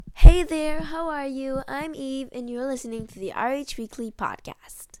Hey there, how are you? I'm Eve, and you're listening to the RH Weekly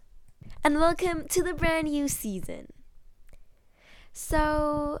podcast. And welcome to the brand new season.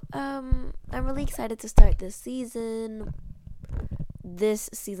 So, I'm really excited to start this season. This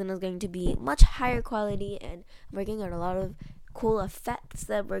season is going to be much higher quality, and I'm working on a lot of cool effects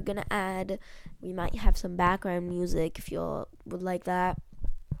that we're gonna add. We might have some background music if you would like that.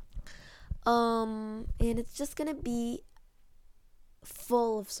 And it's just gonna be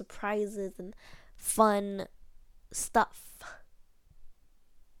full of surprises and fun stuff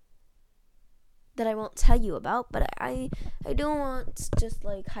that I won't tell you about, but I don't want to just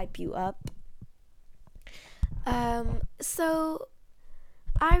like hype you up. So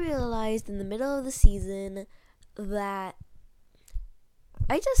I realized in the middle of the season that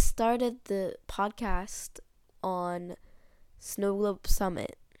I just started the podcast on Snow Globe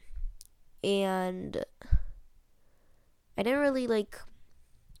Summit, and I didn't really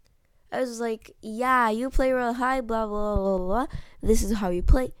I was like, yeah, you play Royale high, blah, blah, blah, blah. This is how you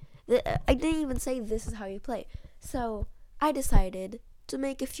play. I didn't even say this is how you play. So I decided to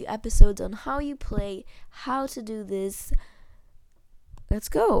make a few episodes on how you play, how to do this. Let's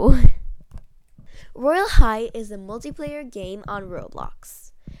go. Royale High is a multiplayer game on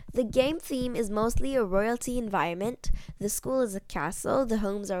Roblox. The game theme is mostly a royalty environment. The school is a castle, the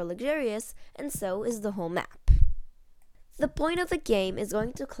homes are luxurious, and so is the whole map. The point of the game is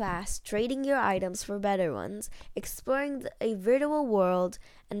going to class, trading your items for better ones, exploring a virtual world,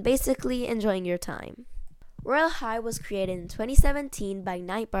 and basically enjoying your time. Royale High was created in 2017 by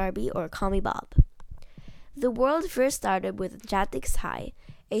Night Barbie or Call Me Bob. The world first started with Enchantrix High,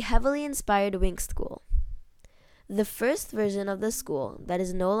 a heavily inspired Wink school. The first version of the school, that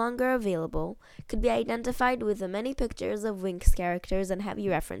is no longer available, could be identified with the many pictures of Wink's characters and heavy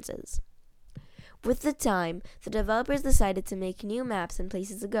references. With the time, the developers decided to make new maps and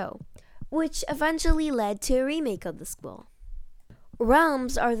places to go, which eventually led to a remake of the school.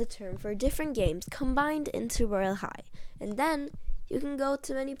 Realms are the term for different games combined into Royale High, and then you can go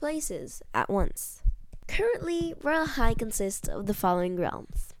to many places at once. Currently, Royale High consists of the following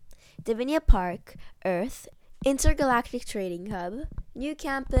realms: Divinia Park, Earth, Intergalactic Trading Hub, New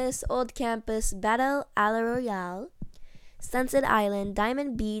Campus, Old Campus, Battle Ala Royale, Sunset Island,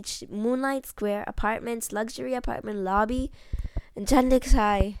 Diamond Beach, Moonlight Square, Apartments, Luxury Apartment Lobby, Enchantrix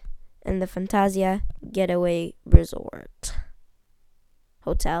High, and the Fantasia Getaway Resort.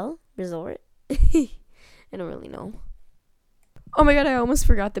 Hotel? Resort? I don't really know. Oh my god, I almost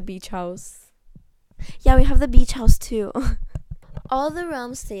forgot the beach house. Yeah, we have the beach house too. All the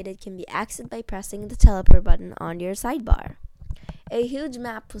realms stated can be accessed by pressing the teleport button on your sidebar. A huge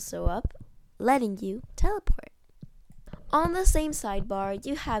map will show up, letting you teleport. On the same sidebar,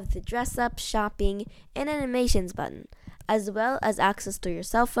 you have the dress up, shopping, and animations button, as well as access to your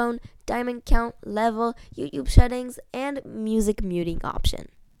cell phone, diamond count, level, YouTube settings, and music muting option.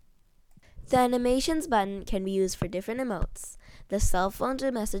 The animations button can be used for different emotes, the cell phone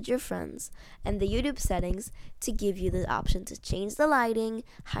to message your friends, and the YouTube settings to give you the option to change the lighting,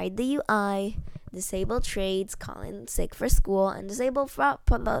 hide the UI, disable trades, call in sick for school, and disable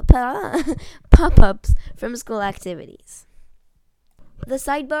pop-ups from school activities. The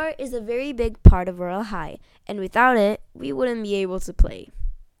sidebar is a very big part of Royale High, and without it, we wouldn't be able to play.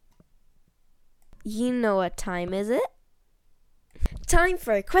 You know what time is it? Time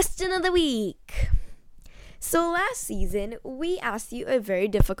for a question of the week. So last season, we asked you a very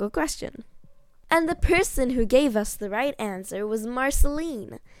difficult question. And the person who gave us the right answer was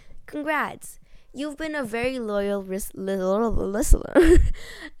Marceline. Congrats. You've been a very loyal listener.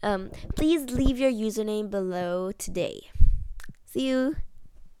 Please leave your username below today. See you.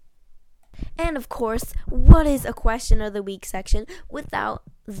 And of course, what is a question of the week section without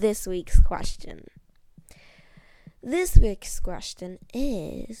this week's question? This week's question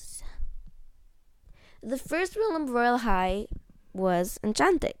is: the first realm of Royale High was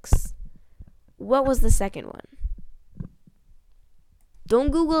Enchantrix. What was the second one?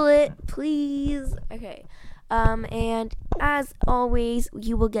 Don't Google it, please. Okay. And as always,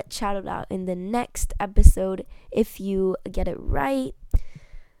 you will get shouted out in the next episode if you get it right.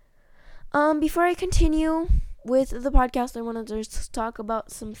 Before I continue with the podcast, I wanted to just talk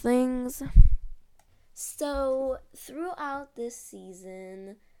about some things. So, throughout this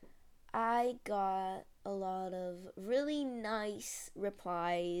season, I got a lot of really nice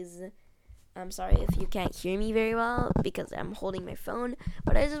replies. I'm sorry if you can't hear me very well because I'm holding my phone,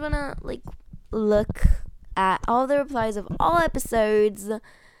 but I just want to look at all the replies of all episodes,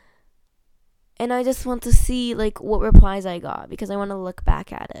 and I just want to see what replies I got because I want to look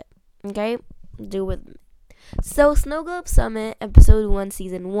back at it. Okay? Do with me. So, Snow Globe Summit, episode 1,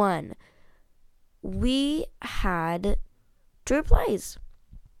 season 1. We had 2 replies.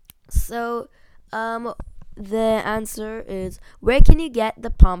 So, the answer is, where can you get the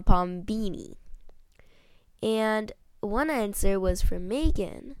pom-pom beanie? And one answer was from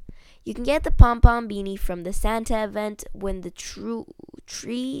Megan. You can get the pom-pom beanie from the Santa event when the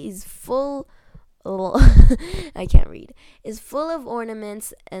tree is full. I can't read. Is full of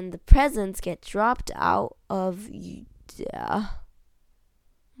ornaments and the presents get dropped out of. Oh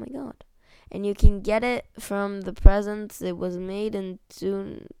my god! And you can get it from the presents. It was made in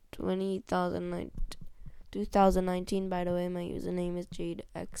June 2019. By the way, my username is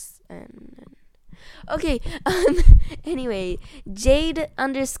JadeXN. Okay. Anyway,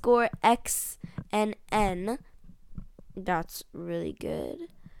 Jade_XNN. That's really good.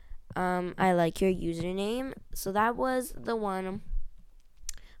 I like your username. So that was the one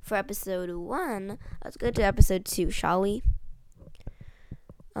for episode 1. Let's go to episode 2, shall we?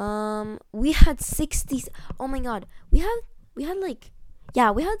 We had 60. Oh my god, we had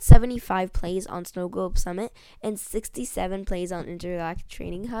 75 plays on Snow Globe Summit and 67 plays on Interact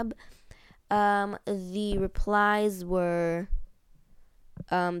Training Hub. The replies were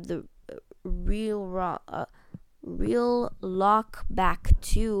the real lock back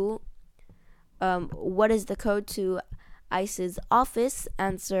to what is the code to ICE's office?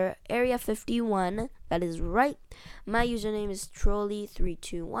 Answer area 51. That is right. My username is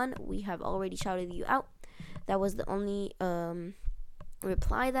trolley321. We have already shouted you out. That was the only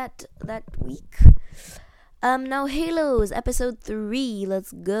reply that week. Now Halos episode 3.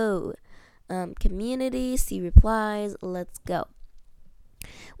 Let's go. Community, see replies. Let's go.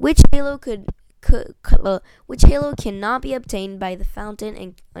 Which Halo which Halo cannot be obtained by the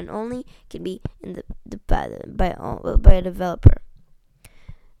fountain and only can be in by a developer?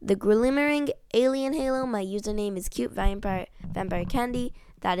 The glimmering alien Halo. My username is cute vampire candy.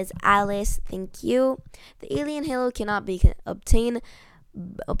 That is Alice. Thank you. The alien Halo cannot be obtained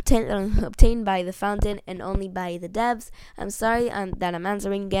by the fountain and only by the devs. I'm sorry that I'm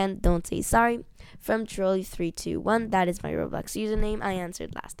answering again. Don't say sorry. From Trolley321. That is my Roblox username. I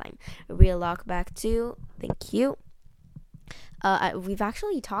answered last time. Real lockback too. Thank you. We've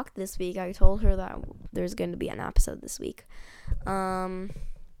actually talked this week. I told her that there's going to be an episode this week. The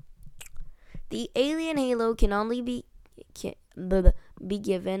alien Halo can only be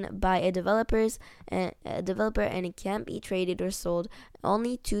given by a developer, and it can't be traded or sold.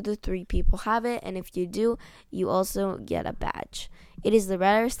 Only 2 to 3 people have it, and if you do, you also get a badge. It is the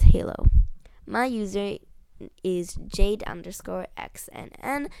rarest Halo. My user is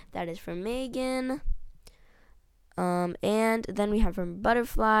Jade_XNN. That is from Megan. And then we have from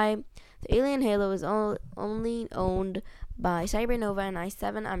Butterfly. The alien Halo is only owned by Cybernova and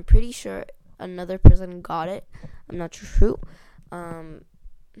i7. I'm pretty sure another person got it. I'm not sure who.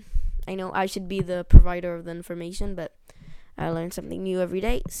 I know I should be the provider of the information, but I learn something new every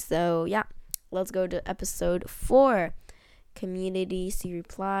day. So yeah, let's go to episode 4. Community, see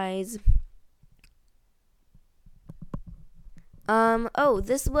replies.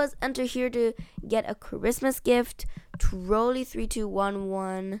 This was enter here to get a Christmas gift.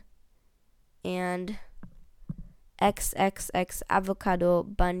 Trolley3211 and XXX avocado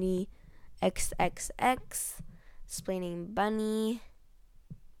bunny XXX explaining bunny.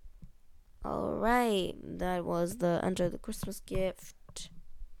 Alright, that was the enter the Christmas gift.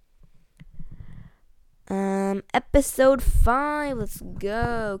 Episode 5, let's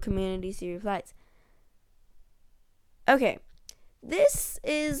go. Community see replies. Okay, this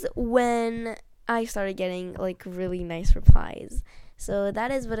is when I started getting like really nice replies. So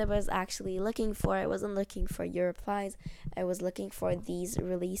that is what I was actually looking for. I wasn't looking for your replies. I was looking for these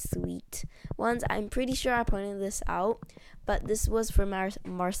really sweet ones. I'm pretty sure I pointed this out, but this was from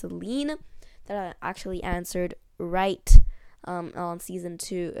Marceline that I actually answered right on season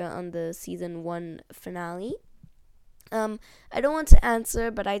 2, on the season 1 finale. I don't want to answer,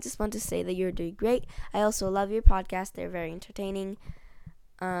 but I just want to say that you're doing great. I also love your podcast. They're very entertaining.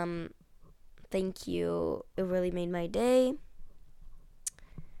 Thank you. It really made my day.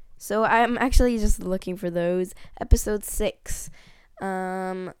 So I'm actually just looking for those. Episode 6.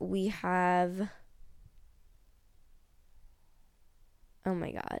 We have... Oh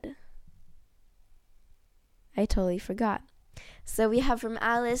my god. I totally forgot. So we have from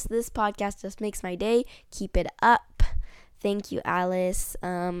Alice, this podcast just makes my day. Keep it up. Thank you, Alice.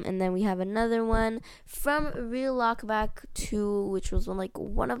 And then we have another one from Real Lockback 2, which was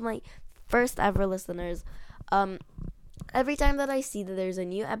one of my first ever listeners. Every time that I see that there's a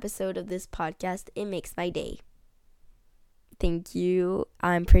new episode of this podcast, it makes my day. Thank you.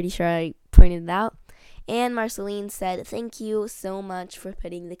 I'm pretty sure I pointed it out. And Marceline said, thank you so much for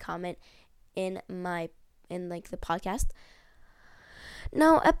putting the comment in the podcast.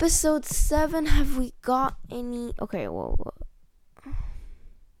 Now, episode 7, have we got any? Okay, whoa.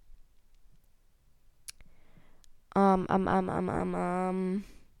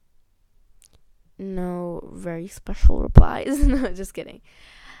 No very special replies. No, just kidding.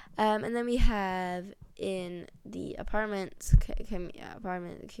 And then we have in the apartment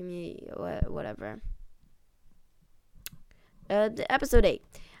community, whatever. The episode 8.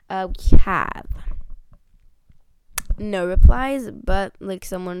 We have no replies, but like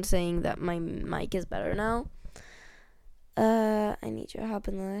someone saying that my mic is better now. I need your help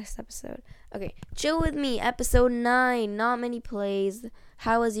in the next episode. Okay, Chill With Me, episode 9. Not many plays.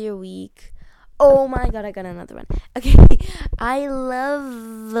 How was your week? Oh my god, I got another one. Okay, I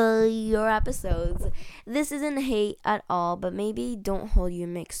love your episodes. This isn't hate at all, but maybe don't hold your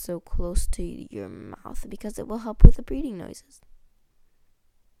mic so close to your mouth because it will help with the breathing noises.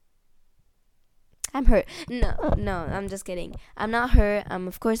 I'm hurt. No, I'm just kidding. I'm not hurt. I'm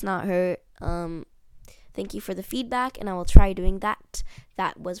of course not hurt. Thank you for the feedback, and I will try doing that.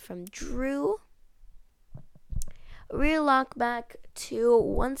 That was from Drew. Real lock back to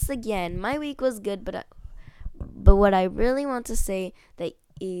once again. My week was good, but what I really want to say that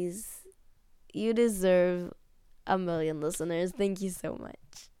is you deserve 1 million listeners. Thank you so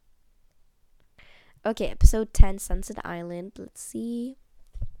much. Okay, episode 10, Sunset Island. Let's see.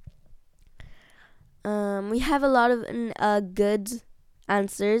 We have a lot of good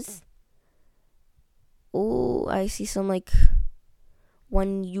answers. Oh, I see some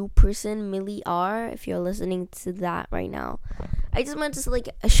one new person, Millie R. If you're listening to that right now, I just want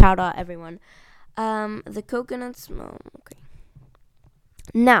to a shout out everyone. The coconut smell. Okay.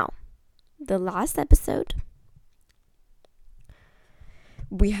 Now, the last episode,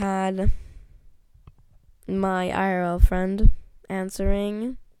 we had my IRL friend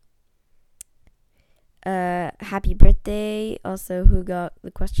answering. Happy birthday, also who got the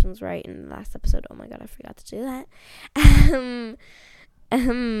questions right in the last episode. Oh my god, I forgot to do that.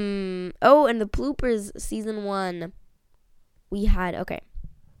 Oh, and the bloopers season 1. We have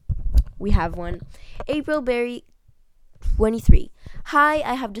one. April Berry 23. Hi,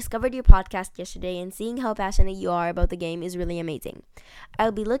 I have discovered your podcast yesterday, and seeing how passionate you are about the game is really amazing.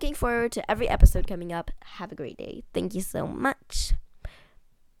 I'll be looking forward to every episode coming up. Have a great day. Thank you so much.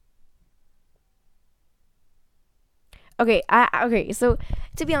 Okay, so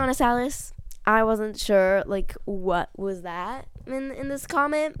to be honest, Alice, I wasn't sure what was that in this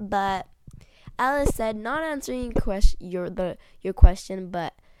comment, but Alice said, not answering your question,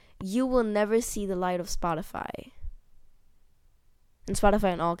 but you will never see the light of Spotify. And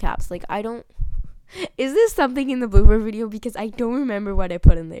Spotify in all caps. I don't. Is this something in the blooper video? Because I don't remember what I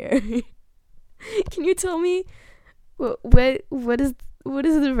put in there. Can you tell me what is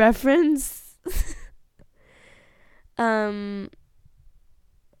the reference?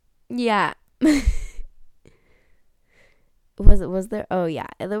 Yeah. was there? Oh yeah,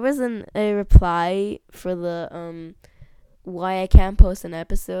 there was a reply for the why I can't post an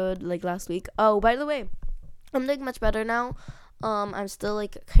episode last week. Oh, by the way, I'm doing much better now. I'm still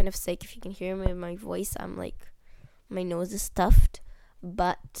kind of sick. If you can hear me in my voice, I'm my nose is stuffed,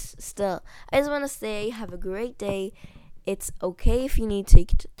 but still, I just want to say have a great day. It's okay if you need to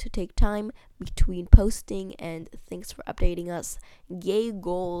take time between posting, and thanks for updating us. Yay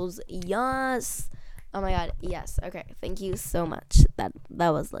goals, yes. Oh my god, yes. Okay, thank you so much. That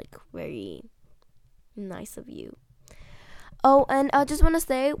was very nice of you. Oh, and I just want to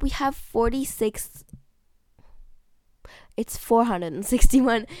say we have 46. It's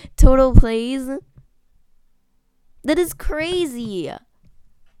 461 total plays. That is crazy.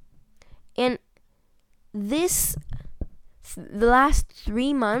 And the last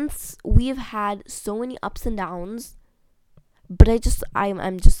 3 months, we've had so many ups and downs, but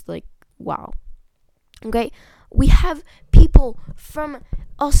I'm just wow. Okay, we have people from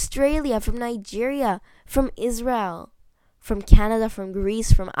Australia, from Nigeria, from Israel, from Canada, from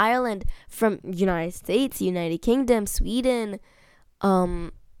Greece, from Ireland, from United States, United Kingdom, Sweden,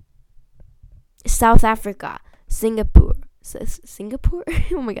 South Africa, Singapore.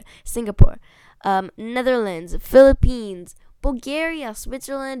 Oh my god, Singapore. Netherlands, Philippines, Bulgaria,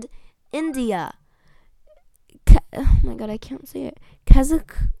 Switzerland, India. Oh my god, I can't say it.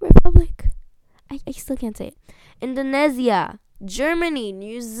 Kazakh Republic. I still can't say it. Indonesia, Germany,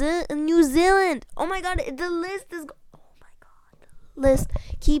 New Zealand. Oh my god, the list is. Oh my god, the list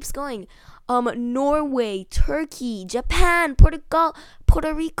keeps going. Norway, Turkey, Japan, Portugal,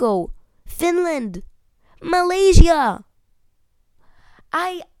 Puerto Rico, Finland, Malaysia.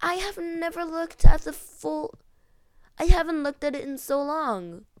 I have never looked at the full. I haven't looked at it in so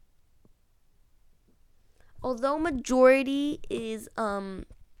long. Although majority is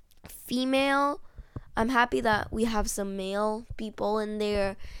female, I'm happy that we have some male people in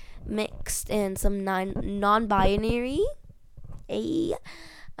there mixed and some non-binary. Hey,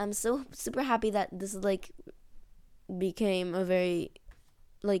 I'm so super happy that this like became a very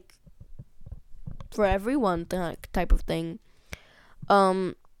like for everyone type of thing.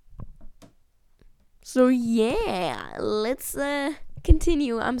 So yeah, let's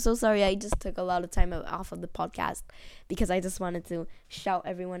continue. I'm so sorry. I just took a lot of time off of the podcast because I just wanted to shout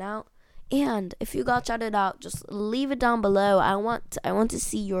everyone out. And if you got shouted out, just leave it down below. I want to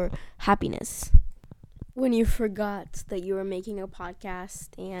see your happiness when you forgot that you were making a podcast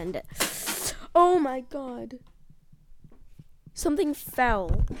and oh my god, something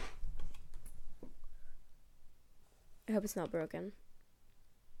fell. I hope it's not broken.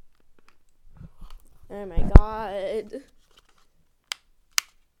 Oh my god.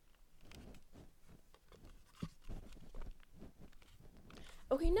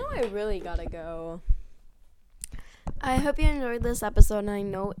 Okay, now I really gotta go. I hope you enjoyed this episode, and I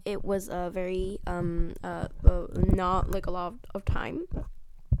know it was a very not like a lot of time,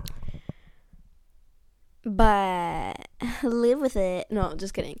 but live with it. No,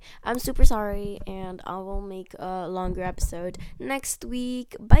 just kidding. I'm super sorry, and I will make a longer episode next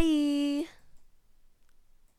week. Bye.